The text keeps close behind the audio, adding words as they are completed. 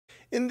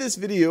In this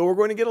video, we're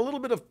going to get a little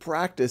bit of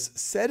practice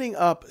setting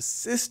up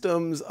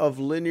systems of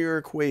linear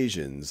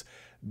equations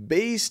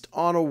based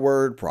on a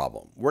word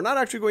problem. We're not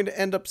actually going to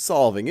end up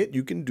solving it.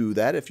 You can do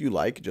that if you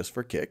like, just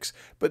for kicks.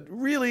 But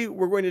really,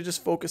 we're going to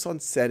just focus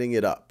on setting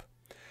it up.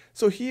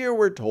 So here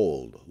we're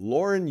told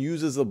Lauren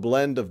uses a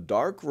blend of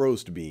dark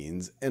roast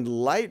beans and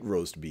light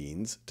roast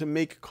beans to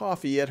make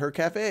coffee at her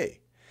cafe.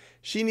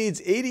 She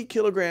needs 80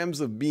 kilograms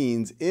of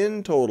beans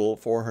in total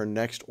for her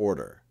next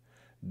order.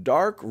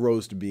 Dark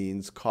roast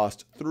beans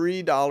cost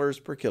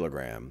 $3 per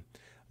kilogram.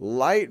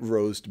 Light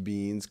roast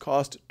beans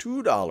cost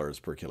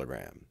 $2 per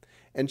kilogram.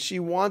 And she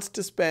wants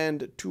to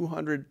spend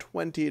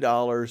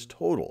 $220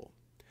 total.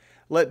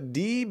 Let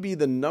D be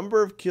the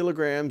number of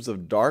kilograms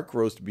of dark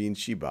roast beans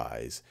she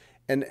buys,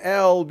 and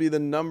L be the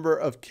number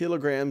of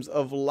kilograms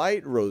of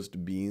light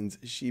roast beans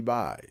she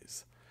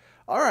buys.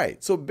 All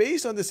right, so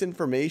based on this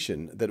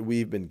information that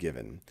we've been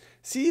given,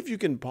 see if you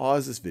can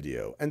pause this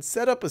video and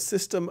set up a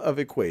system of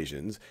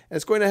equations. And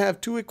it's going to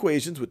have two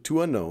equations with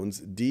two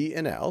unknowns, D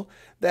and L,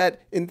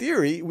 that in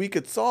theory we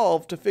could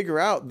solve to figure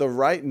out the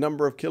right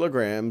number of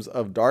kilograms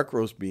of dark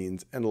roast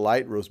beans and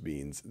light roast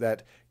beans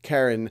that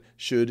Karen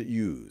should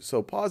use.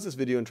 So pause this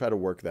video and try to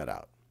work that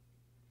out.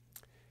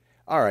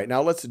 All right,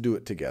 now let's do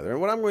it together.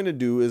 And what I'm going to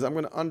do is I'm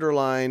going to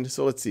underline,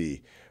 so let's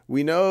see.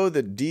 We know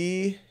that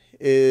D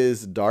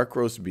is dark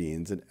roast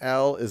beans, and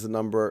L is the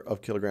number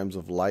of kilograms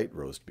of light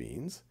roast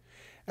beans.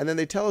 And then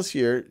they tell us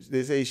here,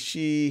 they say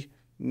she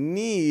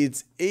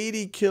needs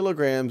 80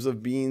 kilograms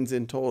of beans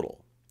in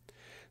total.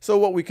 So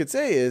what we could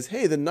say is,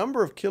 hey, the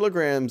number of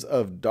kilograms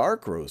of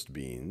dark roast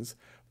beans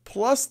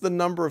plus the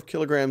number of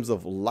kilograms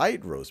of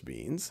light roast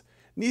beans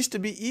needs to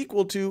be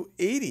equal to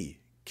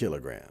 80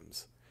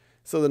 kilograms.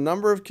 So the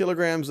number of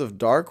kilograms of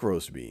dark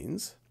roast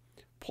beans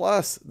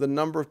plus the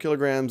number of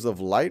kilograms of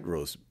light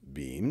roast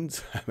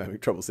beans, I'm having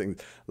trouble saying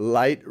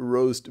light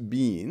roast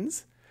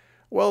beans.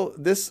 Well,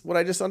 this, what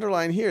I just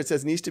underlined here, it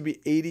says needs to be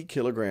 80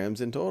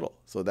 kilograms in total.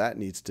 So that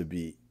needs to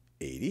be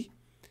 80.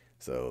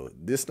 So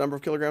this number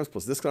of kilograms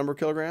plus this number of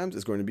kilograms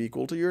is going to be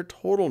equal to your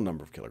total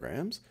number of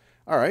kilograms.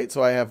 All right,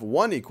 so I have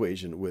one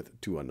equation with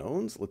two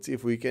unknowns. Let's see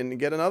if we can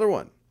get another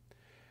one.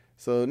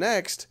 So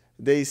next,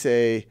 they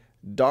say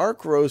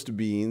dark roast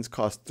beans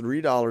cost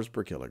 $3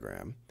 per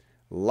kilogram.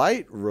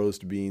 Light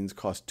roast beans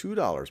cost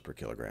 $2 per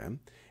kilogram,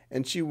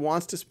 and she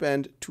wants to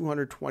spend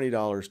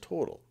 $220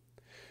 total.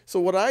 So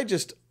what I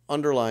just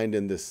underlined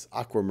in this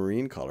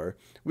aquamarine color,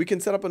 we can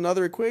set up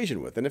another equation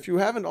with. And if you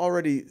haven't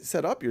already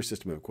set up your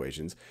system of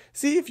equations,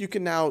 see if you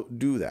can now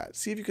do that.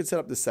 See if you can set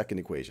up the second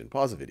equation.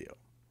 Pause the video.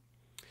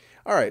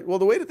 All right, well,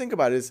 the way to think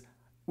about it is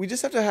we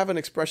just have to have an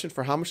expression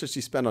for how much does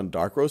she spend on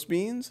dark roast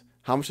beans,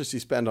 how much does she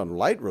spend on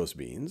light roast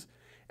beans,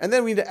 and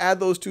then we need to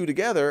add those two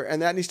together,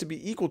 and that needs to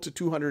be equal to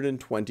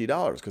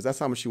 $220 because that's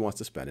how much she wants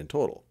to spend in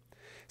total.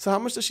 So how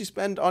much does she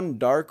spend on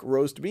dark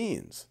roast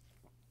beans?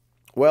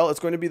 Well, it's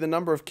going to be the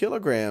number of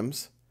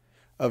kilograms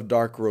of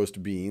dark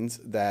roast beans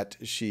that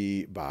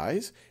she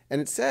buys,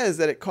 and it says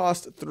that it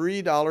costs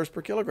 $3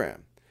 per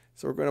kilogram.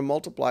 So we're going to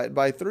multiply it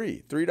by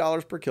 3.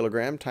 $3 per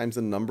kilogram times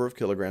the number of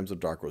kilograms of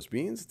dark roast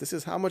beans. This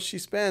is how much she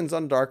spends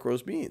on dark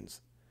roast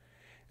beans.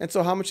 And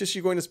so how much is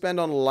she going to spend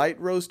on light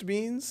roast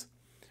beans?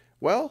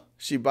 Well,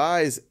 she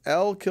buys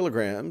L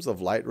kilograms of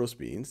light roast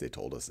beans. They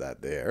told us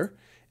that there.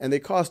 And they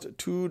cost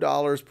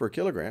 $2 per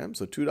kilogram.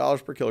 So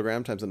 $2 per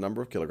kilogram times the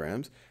number of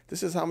kilograms.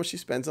 This is how much she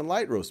spends on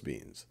light roast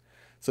beans.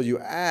 So you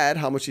add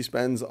how much she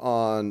spends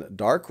on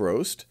dark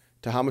roast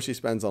to how much she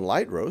spends on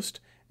light roast.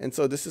 And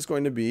so this is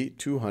going to be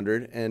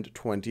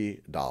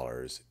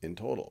 $220 in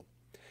total.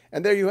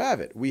 And there you have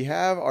it. We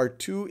have our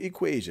two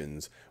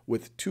equations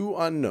with two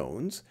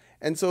unknowns.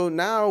 And so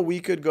now we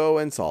could go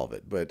and solve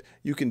it, but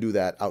you can do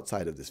that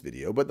outside of this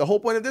video. But the whole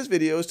point of this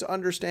video is to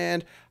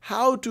understand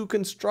how to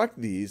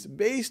construct these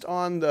based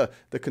on the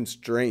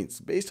constraints,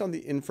 based on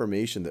the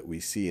information that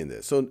we see in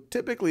this. So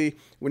typically,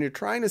 when you're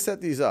trying to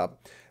set these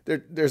up,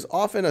 there's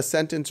often a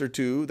sentence or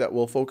two that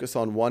will focus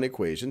on one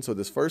equation. So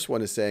this first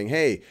one is saying,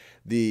 hey,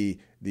 the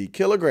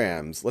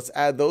kilograms, let's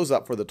add those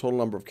up for the total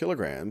number of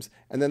kilograms.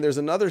 And then there's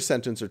another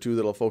sentence or two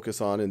that'll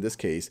focus on, in this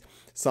case,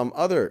 some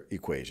other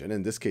equation.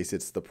 In this case,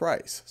 it's the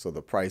price. So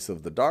the price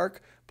of the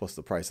dark plus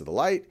the price of the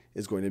light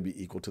is going to be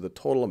equal to the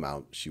total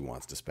amount she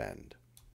wants to spend.